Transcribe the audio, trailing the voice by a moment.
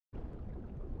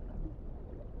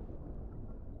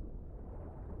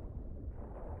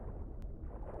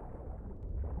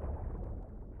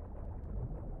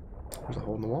There's a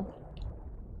hole in the wall.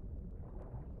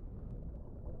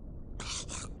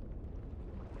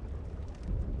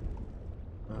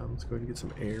 Let's go ahead and get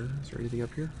some air. Is there anything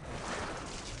up here?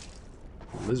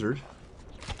 A lizard.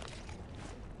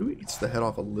 Who eats the head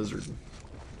off a lizard?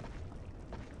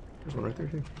 There's one right there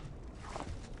too.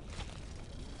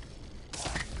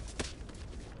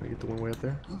 Can I get the one way up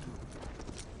there?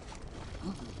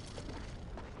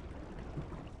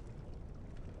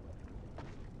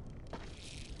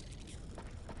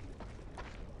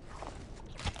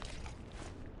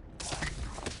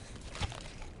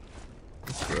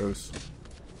 That's gross.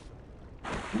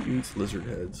 Who eats lizard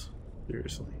heads?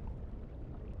 Seriously.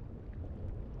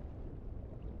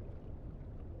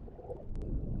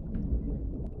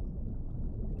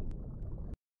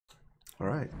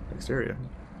 Alright, next area.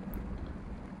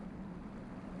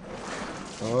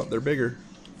 Oh, they're bigger.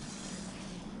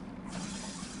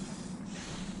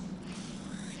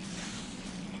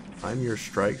 Time your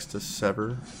strikes to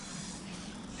sever.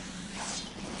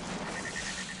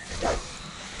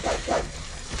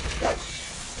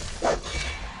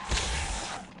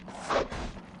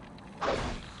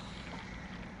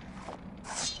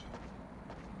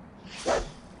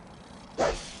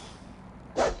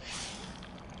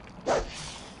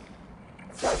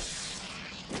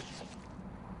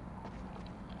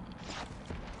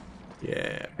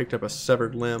 Yeah, picked up a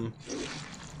severed limb.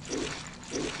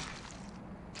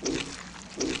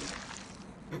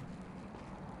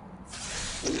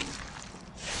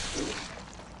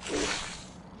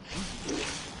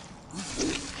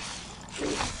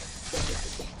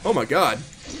 Oh my god.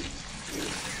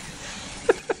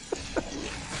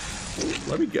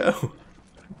 Let me go.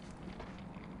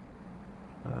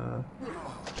 I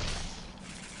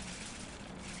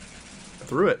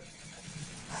threw it.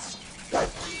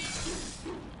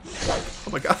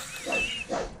 Oh my god.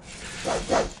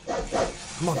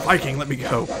 Come on, Viking, let me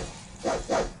go.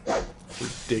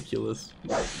 Ridiculous.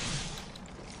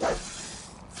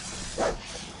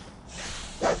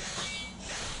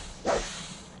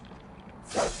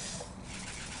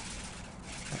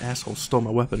 That asshole stole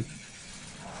my weapon.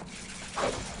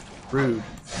 Rude.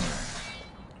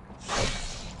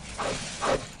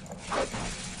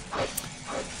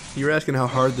 You were asking how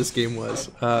hard this game was.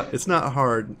 It's not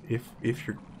hard if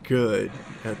you're good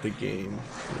at the game.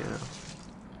 Yeah.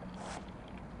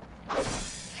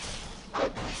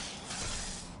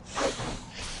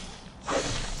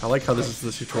 I like how this is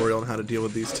the tutorial on how to deal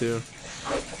with these two.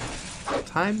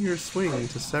 Time your swing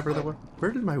to sever the weapon.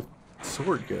 Where did my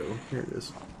sword go? Here it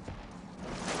is.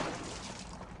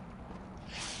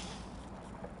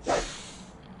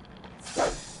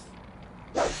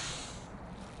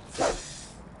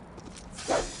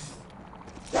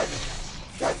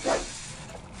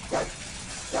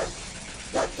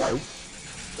 Nope.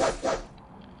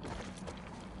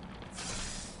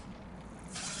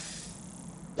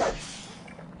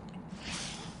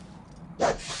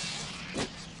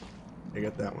 I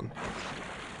got that one.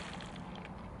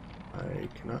 I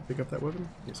cannot pick up that weapon?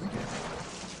 Yes, I can.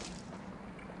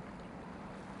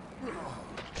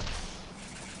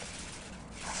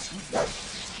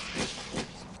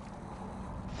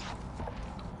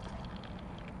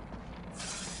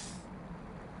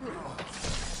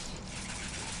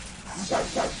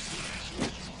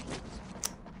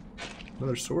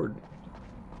 Another sword.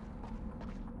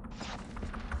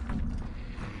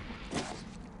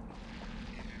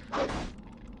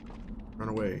 Run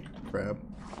away, crab.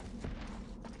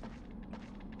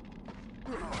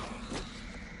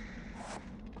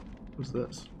 What's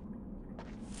this?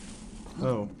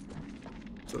 Oh.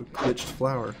 It's a glitched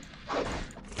flower.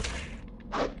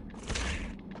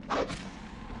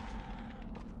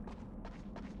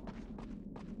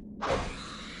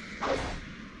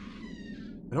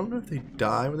 I don't know if they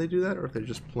die when they do that or if they're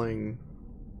just playing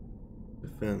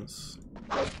defense.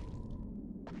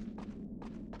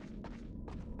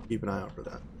 Keep an eye out for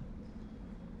that.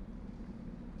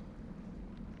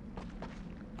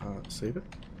 Save it.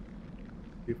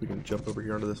 See if we can jump over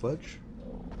here onto this ledge.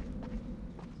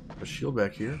 A shield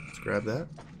back here. Let's grab that.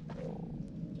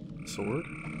 Sword.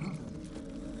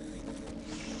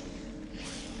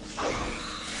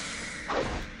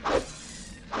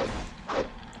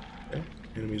 Okay.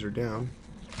 Enemies are down.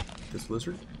 This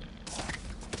lizard.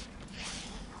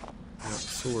 Got the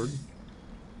sword.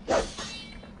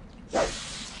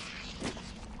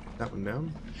 That one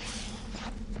down.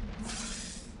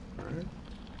 Alright.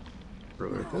 Throw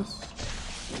it like this.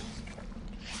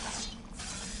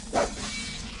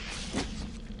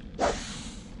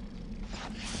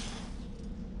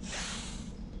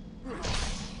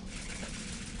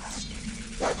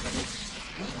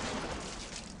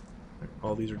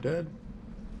 all these are dead.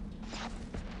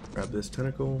 Grab this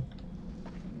tentacle.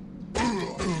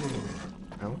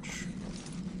 Ouch.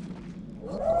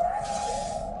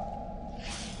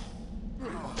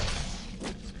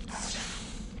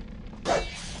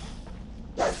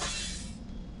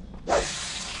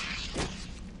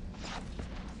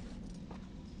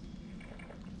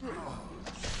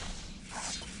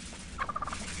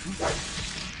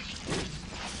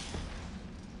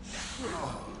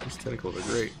 These tentacles are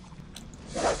great.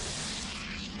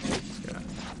 Yeah.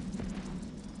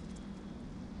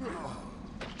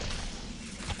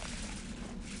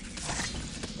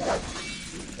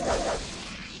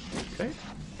 Okay.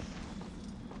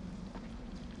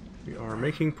 We are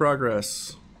making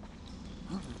progress.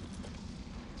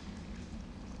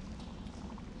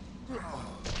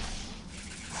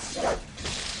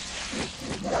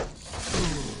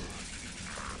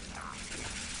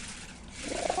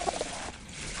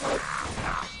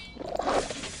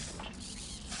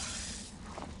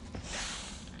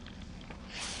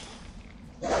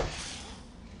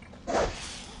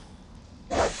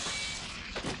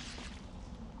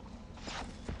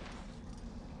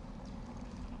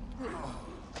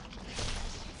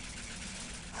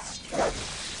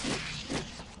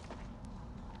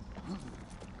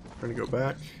 Trying to go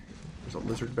back. There's a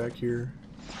lizard back here.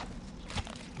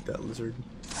 Get that lizard.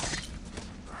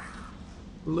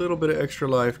 A little bit of extra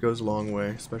life goes a long way,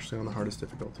 especially on the hardest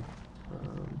difficulty.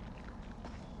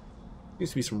 Needs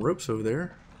to be some ropes over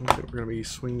there. Looks like we're going to be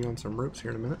swinging on some ropes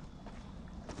here in a minute.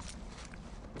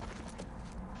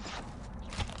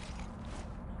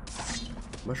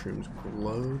 Mushrooms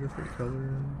glow different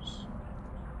colors.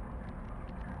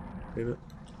 Save it.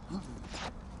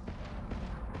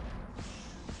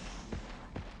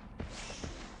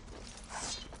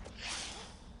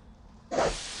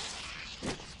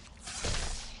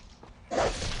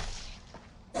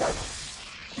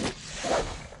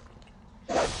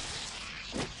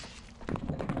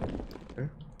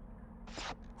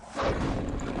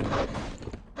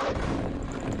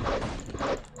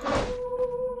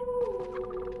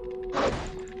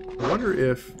 I wonder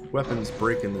if weapons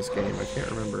break in this game. I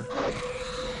can't remember.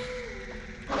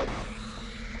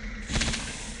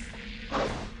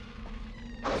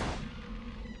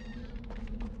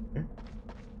 Okay.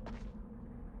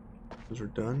 Those are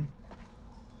done.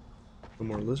 No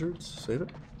more lizards. Save it.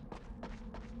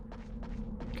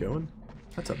 Keep going.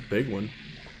 That's a big one.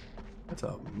 That's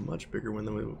a much bigger one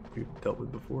than we've dealt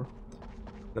with before.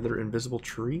 Another invisible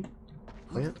tree.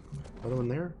 Plant. Another one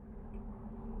there.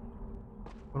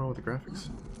 What's going on with the graphics?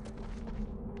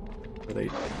 Are they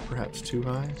perhaps too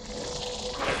high?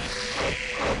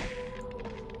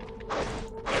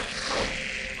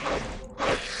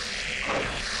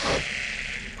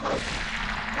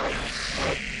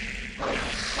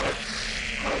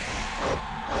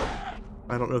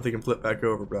 I don't know if they can flip back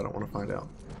over, but I don't want to find out.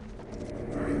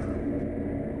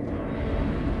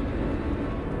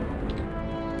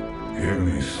 Hear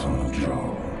me, son of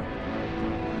Jarl.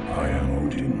 I am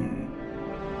Odin,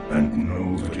 and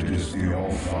know that it is the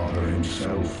All-Father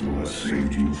himself who has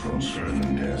saved you from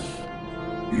certain death.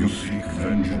 You seek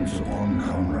vengeance upon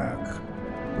Kamrak,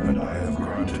 and I have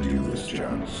granted you this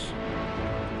chance.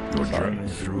 Your journey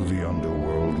through the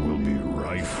underworld will be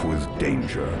rife with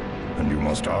danger, and you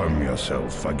must arm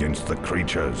yourself against the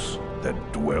creatures that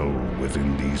dwell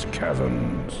within these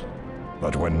caverns.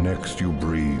 But when next you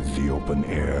breathe the open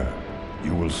air,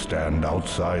 you will stand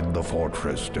outside the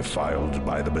fortress defiled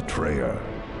by the betrayer,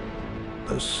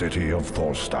 the city of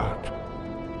Thorstadt.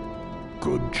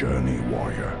 Good journey,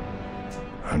 warrior,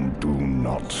 and do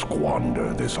not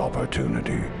squander this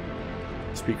opportunity.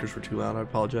 Speakers were too loud, I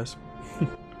apologize.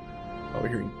 While we're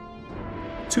hearing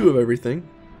two of everything.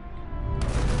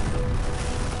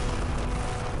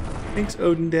 Thanks,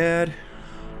 Odin Dad.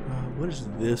 What is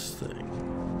this thing?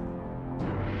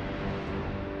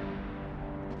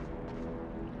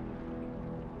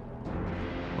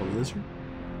 A lizard?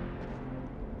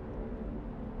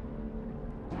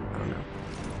 I don't know.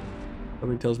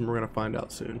 Something tells me we're gonna find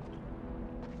out soon.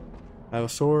 I have a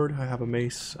sword, I have a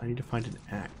mace, I need to find an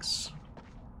axe.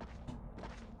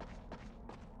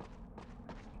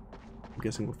 I'm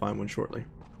guessing we'll find one shortly.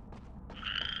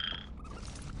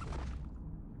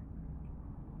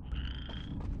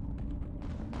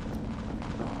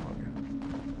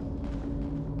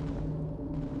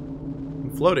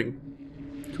 I'm floating.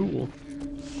 Cool.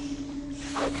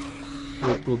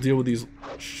 We'll deal with these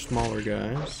smaller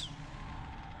guys.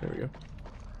 There we go.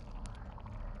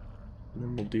 And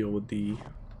then we'll deal with the...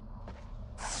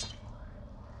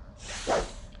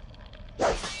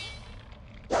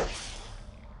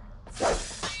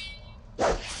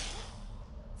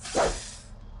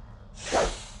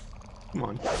 Come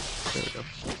on. There we go.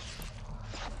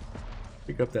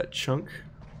 Pick up that chunk.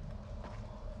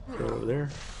 Throw it over there.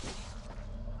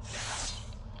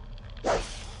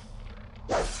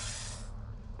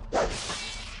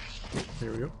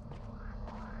 There we go.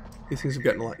 These things have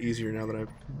gotten a lot easier now that I've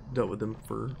dealt with them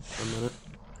for a minute.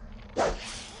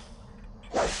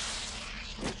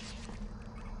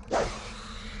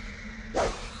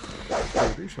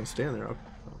 Maybe I'll stand there. I'll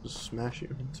just smash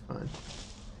you. It's fine.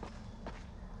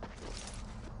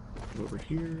 Over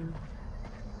here.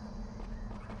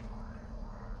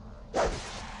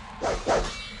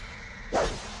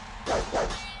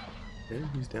 Okay,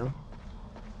 he's down.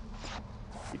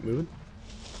 Keep moving.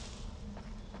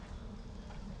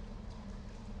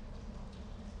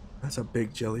 That's a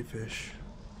big jellyfish.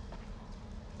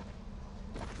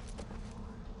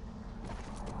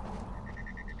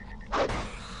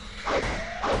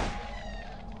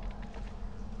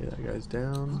 Yeah, that guy's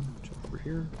down. Jump over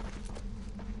here.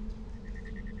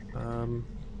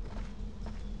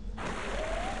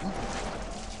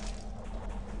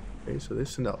 Okay, so they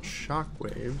send out shock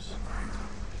waves.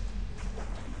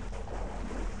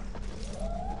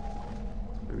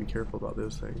 Gotta be careful about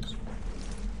those things.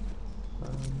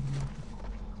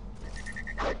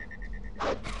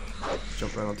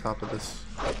 Jump right on top of this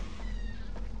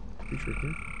creature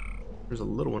here. There's a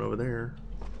little one over there.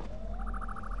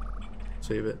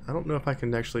 Save it. I don't know if I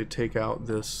can actually take out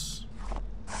this.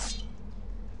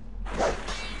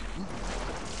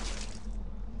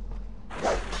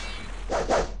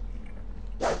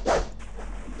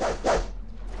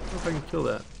 If I can kill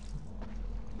that.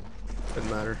 Doesn't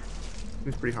matter.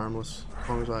 It's pretty harmless as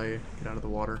long as I get out of the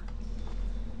water.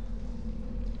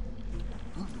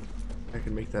 I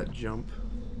can make that jump.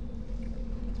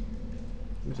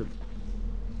 It's a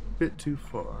bit too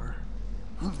far.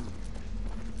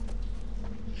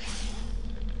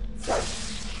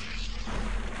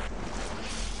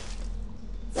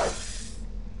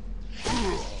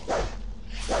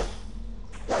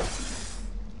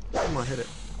 Come on, hit it.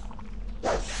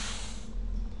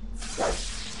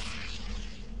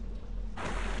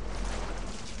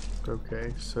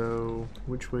 Okay, so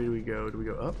which way do we go? Do we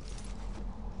go up?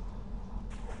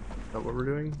 Is that what we're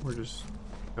doing? We're just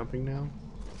jumping now?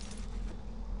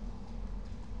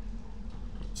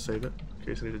 Save it. In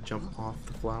case I need to jump off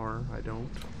the flower. I don't.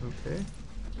 Okay.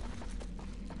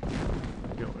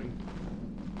 Going.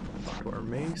 Talk to our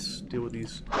mace. Deal with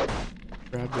these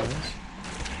crab guys.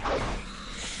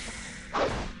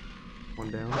 One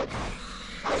down.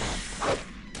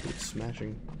 It's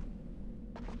smashing.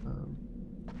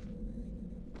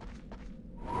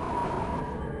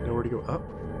 Nowhere to go up.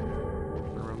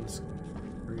 Around this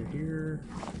area here.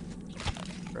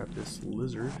 Grab this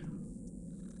lizard.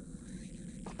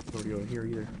 Nowhere to go in here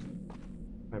either.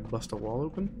 Can I bust a wall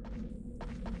open?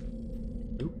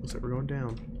 Nope, looks like we're going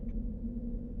down.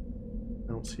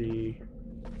 I don't see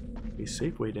a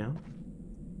safe way down.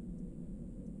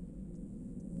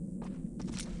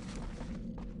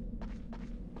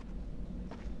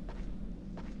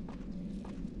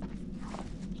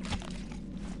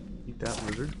 Eat that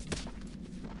lizard.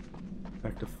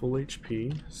 Back to full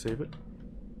HP. Save it.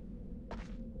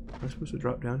 Am I supposed to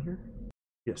drop down here?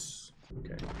 Yes.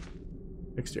 Okay.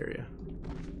 Next area.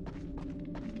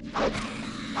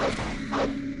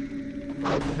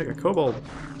 What the heck? A kobold!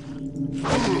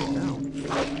 Ow.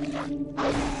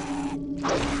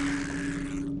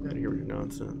 Get out of here with your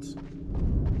nonsense.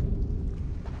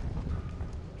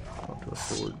 Talk to a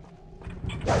sword.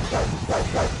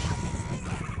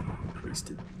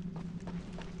 Wasted.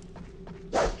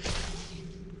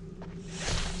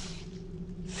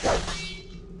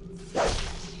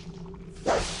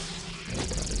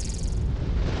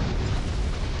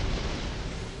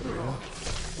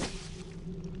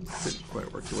 Didn't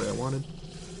quite work the way I wanted.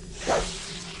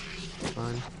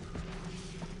 Fine.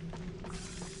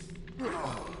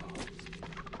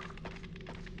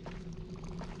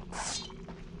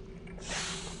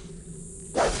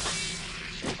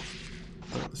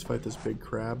 Let's fight this big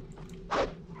crab.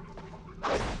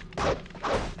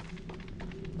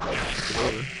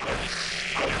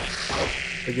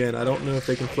 Again, I don't know if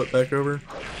they can flip back over.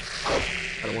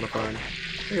 I don't want to find.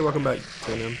 Hey, welcome back,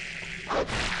 Tim.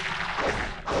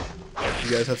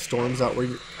 You guys have storms out where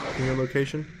you in your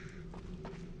location?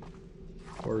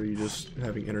 Or are you just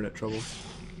having internet troubles?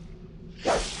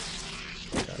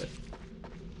 Got it.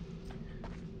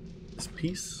 This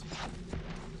piece.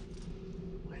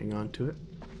 Hang on to it.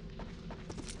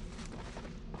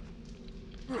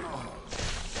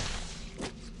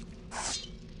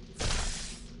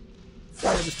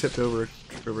 I just tipped over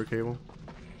a cable.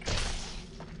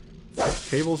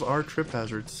 Cables are trip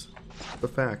hazards. The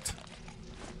fact.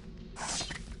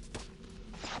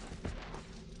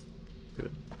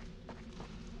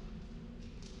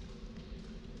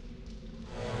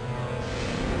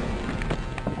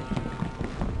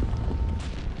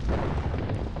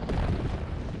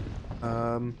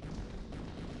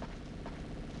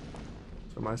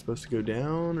 I supposed to go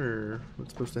down, or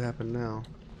what's supposed to happen now?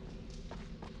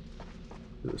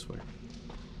 Go this way.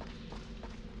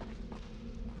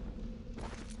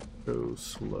 Go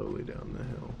slowly down the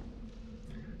hill.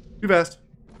 Too fast.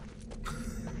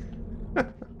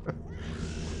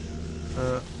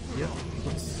 Yeah,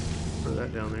 let's throw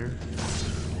that down there.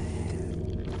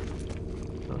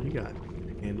 Oh, he got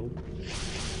handled.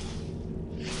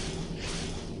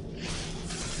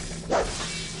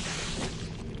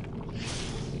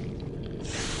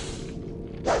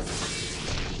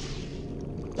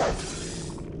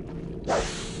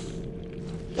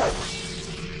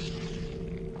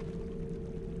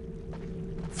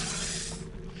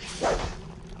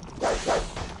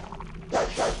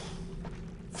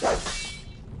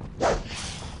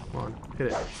 Hit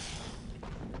it.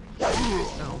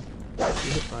 Ow. Get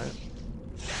hit by it.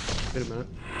 Wait a minute.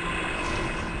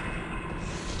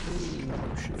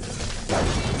 Oh, shit.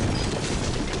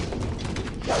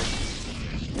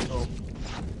 Oh.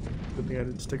 Good thing I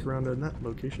didn't stick around in that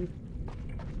location.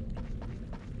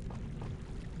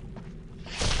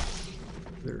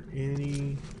 Are there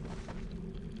any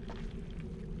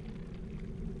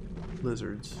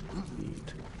lizards to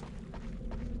eat?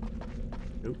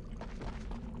 Nope.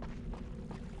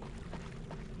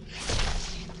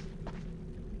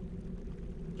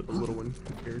 A little one,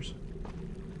 who cares?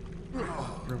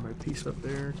 Throw my piece up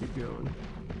there, keep going.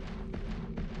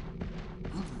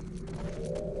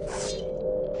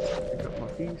 Pick up my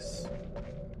piece.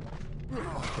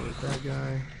 There's that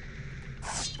guy.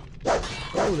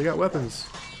 Oh, they got weapons.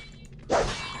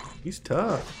 He's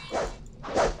tough. What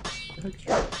the heck's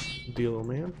your deal, old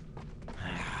man?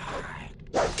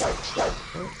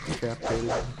 Oh,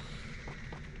 decapitated.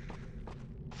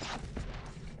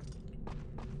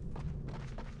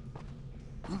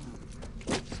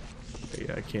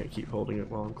 Yeah, I can't keep holding it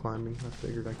while I'm climbing. I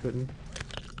figured I couldn't.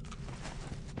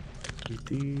 Eat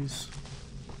these.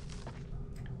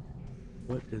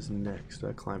 What is next? Do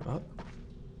I climb up?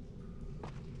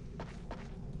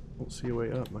 Don't see a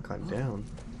way up. I climb down.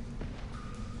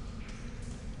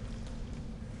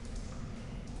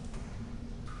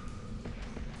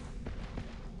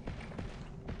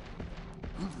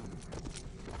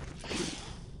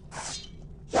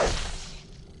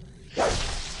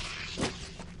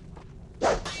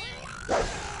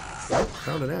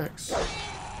 Found an axe.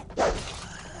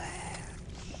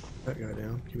 That guy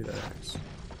down. Give me that axe.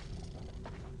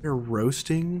 They're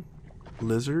roasting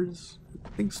lizards? The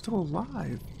thing's still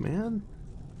alive, man.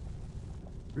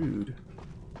 Rude.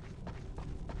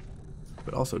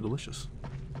 But also delicious.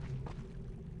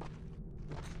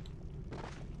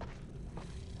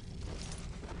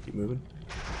 Keep moving.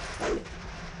 Get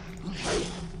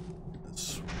the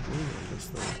swing on this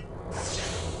thing.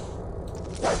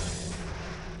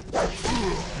 Ow.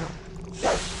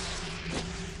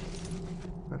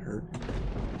 That hurt.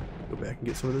 Go back and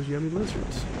get some of those yummy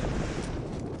lizards.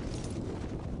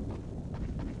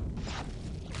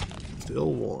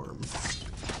 Still warm.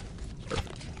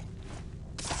 Perfect.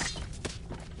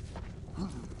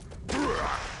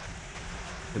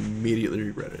 Immediately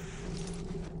regret it.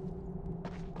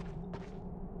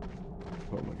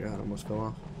 Oh my god, I almost fell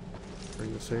off.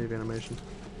 Bring the save animation.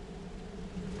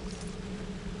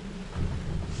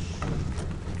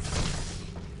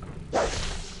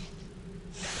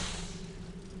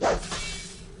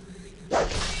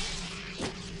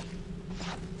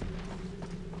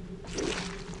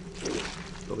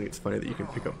 I think it's funny that you can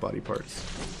pick up body parts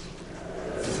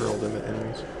and hurl them at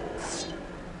enemies.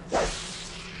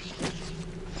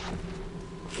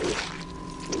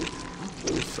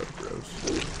 It's so gross.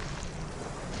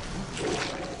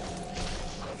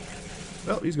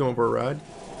 Well, he's going for a ride.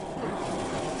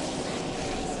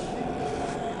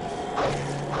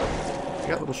 They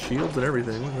got little shields and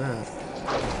everything. Look at that.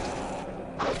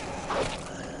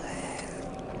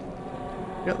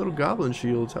 They got little goblin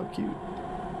shields. How cute.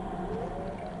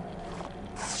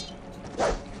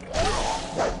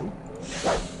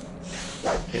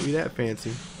 Can't be that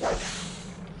fancy. Oh,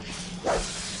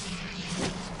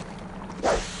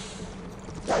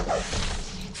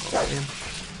 man.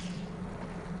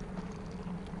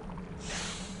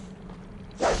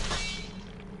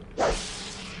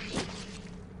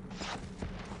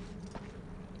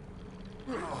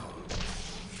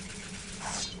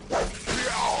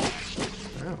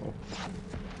 Ow.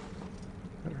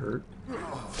 That hurt.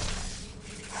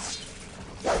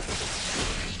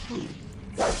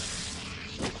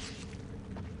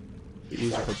 It'd be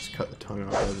easier if I just cut the tongue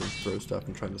off rather than throw stuff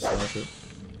and try to slash it.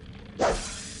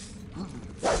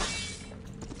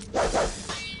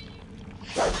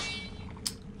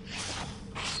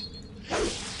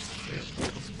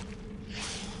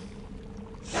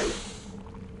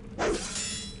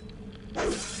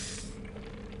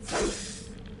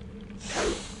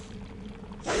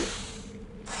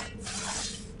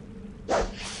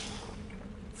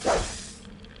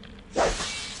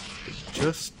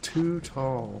 just too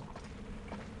tall.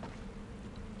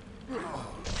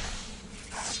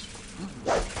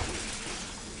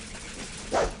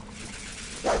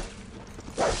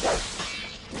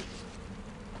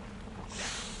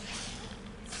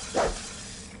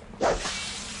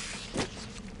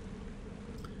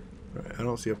 Alright, I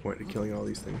don't see a point to killing all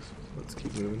these things. Let's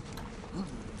keep moving.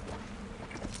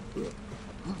 Where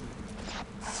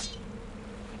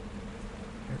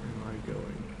am I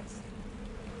going?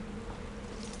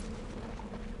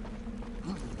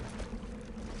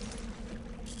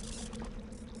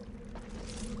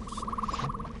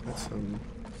 That's some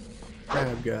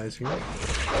crab guys here.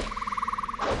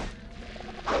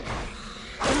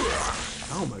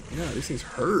 Oh my god, these things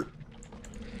hurt.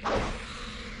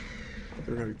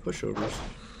 They're gonna be pushovers.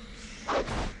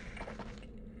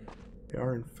 They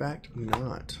are in fact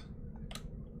not.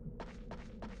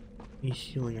 Any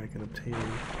healing I can obtain.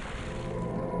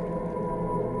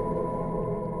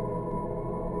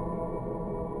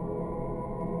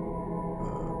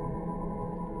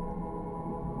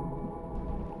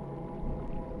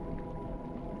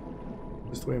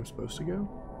 Is this the way I'm supposed to go?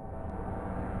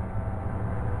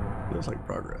 Feels like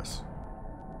progress.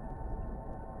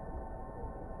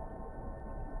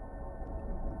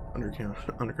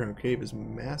 Underground cave is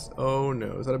massive. Oh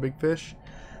no, is that a big fish?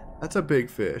 That's a big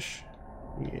fish.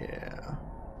 Yeah.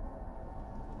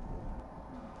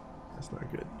 That's not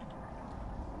good.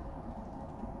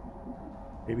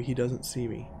 Maybe he doesn't see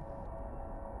me.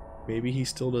 Maybe he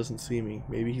still doesn't see me.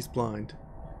 Maybe he's blind.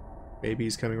 Maybe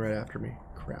he's coming right after me.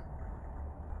 Crap.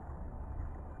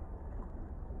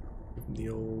 Give him the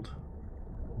old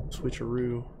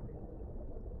switcheroo.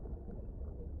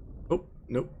 Oh,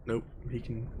 nope, nope. He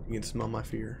can smell my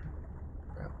fear.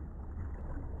 Crap.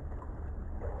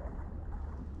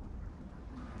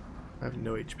 I have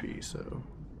no HP, so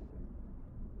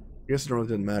I guess it really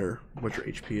doesn't matter what your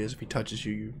HP is. If he touches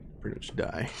you, you pretty much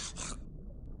die.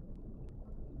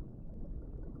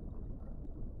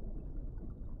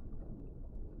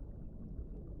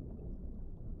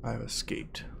 I have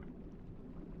escaped.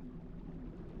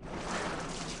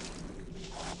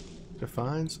 To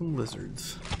find some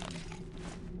lizards.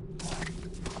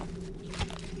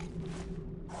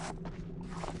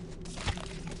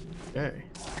 Okay.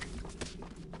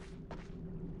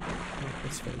 Oh,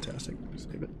 that's fantastic.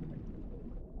 Save it.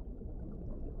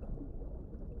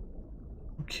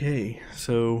 Okay,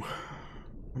 so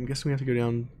I'm guessing we have to go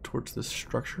down towards this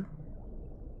structure.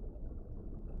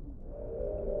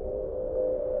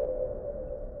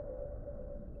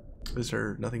 Is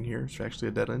there nothing here? It's actually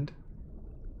a dead end.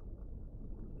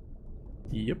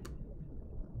 Yep.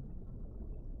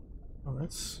 Oh,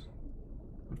 that's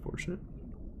unfortunate.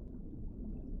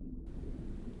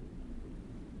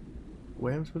 The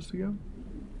way I'm supposed to go?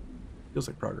 Feels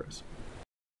like progress.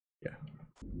 Yeah.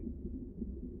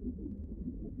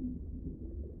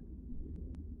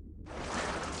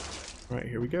 Alright,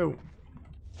 here we go.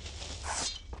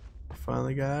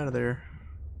 Finally got out of there.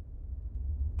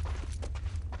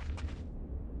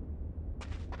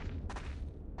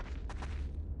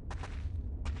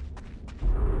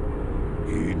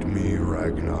 Heed me,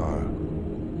 Ragnar.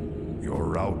 Your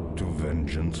route to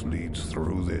vengeance leads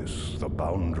through this, the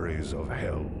boundaries of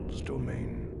Hell's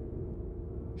domain.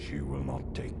 She will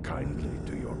not take kindly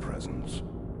to your presence.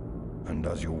 And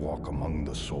as you walk among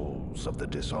the souls of the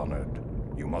dishonored,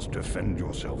 you must defend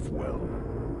yourself well.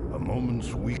 A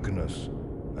moment's weakness,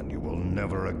 and you will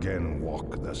never again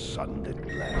walk the sunlit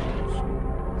lands.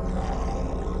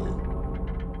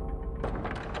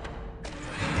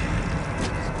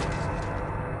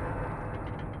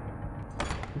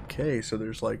 Okay, so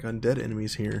there's like undead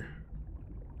enemies here.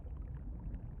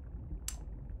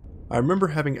 I remember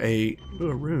having a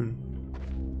rune.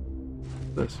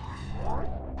 What's this?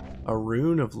 A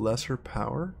rune of lesser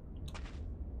power?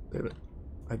 David,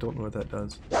 I don't know what that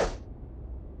does.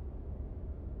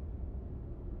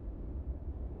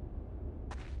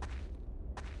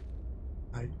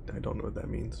 I don't know what that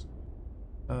means.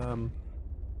 I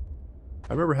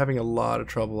remember having a lot of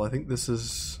trouble. I think this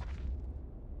is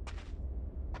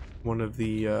one of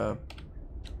the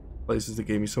places that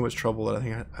gave me so much trouble that I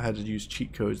think I had to use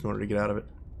cheat codes in order to get out of it.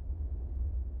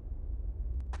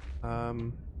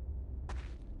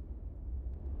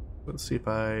 Let's see if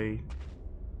I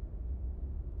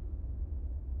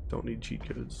don't need cheat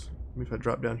codes. Maybe if I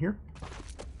drop down here.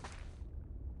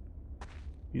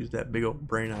 Use that big old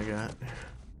brain I got.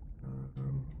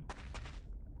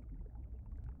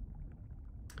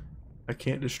 I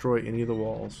can't destroy any of the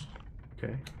walls.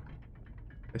 Okay.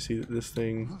 I see that this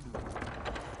thing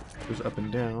goes up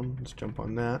and down. Let's jump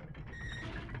on that.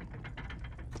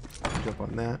 Jump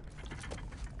on that.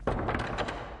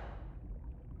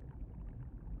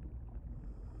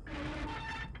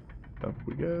 Up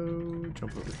we go.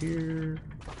 Jump over here.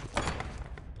 I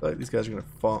feel like these guys are gonna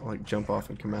fall, like jump off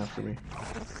and come after me.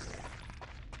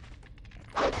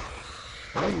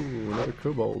 Oh, another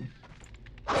kobold.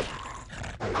 This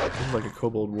is like a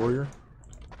kobold warrior.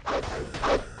 Yeah,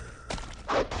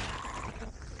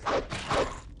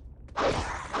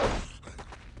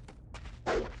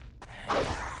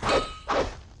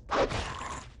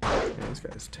 this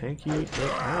guy's tanky.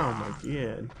 Oh my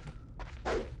god.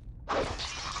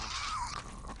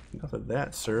 Enough of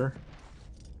that, sir.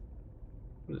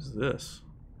 What is this?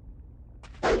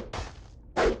 Like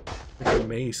a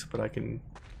mace, but I can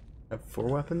have 4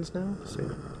 weapons now?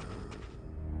 Save it.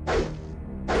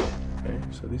 Okay,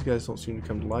 so these guys don't seem to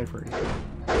come to life or anything.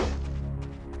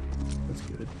 That's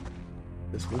good.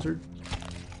 This wizard?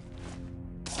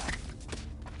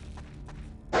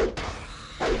 I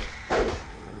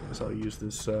guess I'll use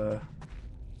this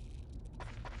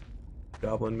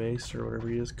goblin mace or whatever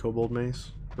he is, kobold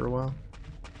mace for a while.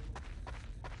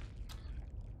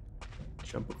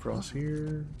 Jump across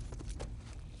here.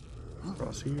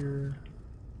 Across here.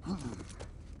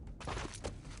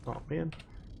 Oh man.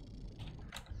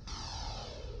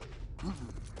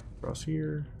 Across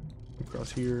here.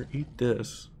 Across here. Eat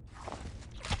this.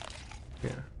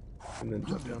 Yeah. And then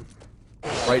jump down.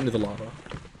 Right into the lava.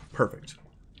 Perfect.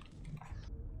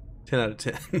 10 out of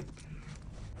 10.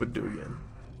 Would do again.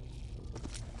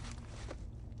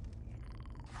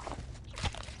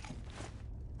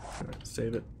 Alright,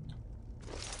 save it.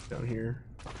 Down here.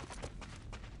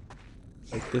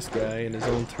 Like this guy in his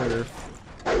own turf.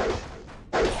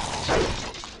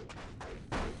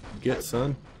 Get,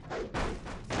 son.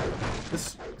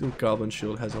 This goblin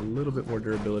shield has a little bit more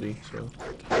durability, so.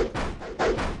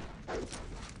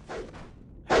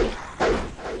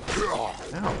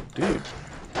 Ow, dude.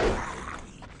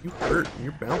 You hurt.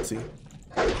 You're bouncy.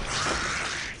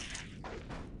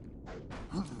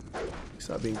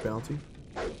 Stop being bouncy.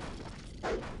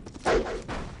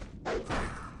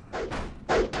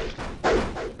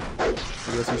 I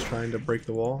guess he's trying to break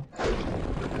the wall.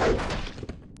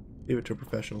 Give it to a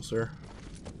professional, sir.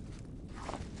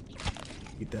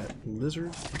 Eat that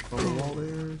lizard on the wall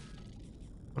there.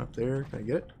 Up there. Can I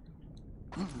get it?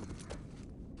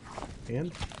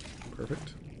 And?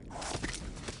 Perfect.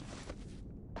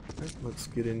 Alright, let's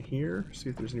get in here. See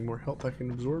if there's any more health I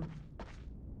can absorb.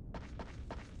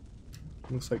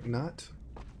 Looks like not.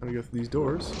 I'm gonna go through these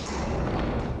doors.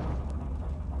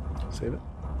 Save it.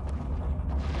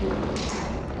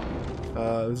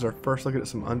 This is our first look at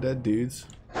some undead dudes.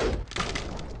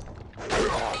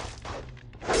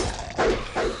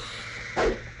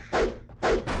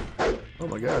 Oh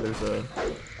my god, there's a...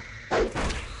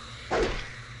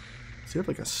 Does he have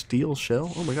like a steel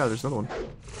shell? Oh my god, there's another one.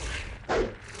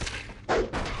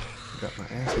 Got my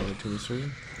ass handed to me,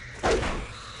 sir.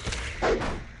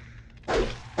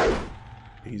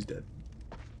 He's dead.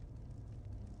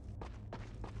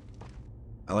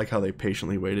 I like how they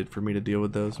patiently waited for me to deal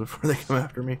with those before they come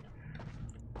after me.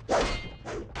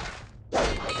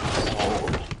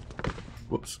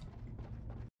 Whoops.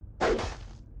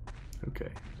 Okay.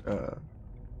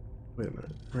 Wait a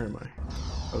minute. Where am I?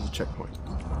 That was a checkpoint.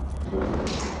 Deal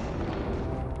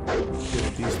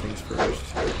with these things first.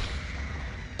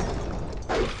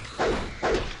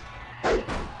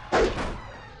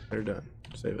 They're done.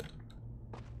 Save it.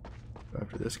 Go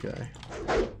after this guy.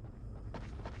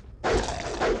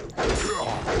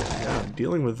 Yeah,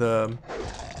 dealing with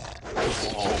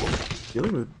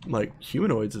like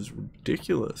humanoids is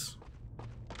ridiculous.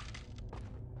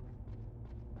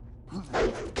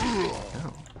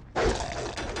 Ow.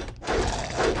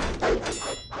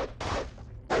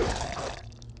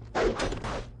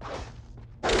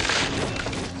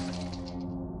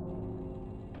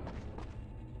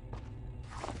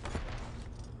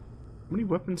 How many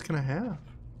weapons can I have?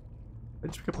 I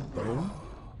just pick up a bone?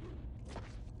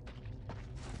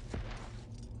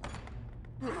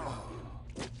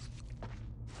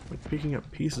 Like picking up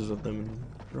pieces of them and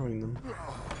throwing them.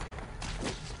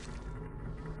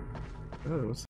 Oh, what's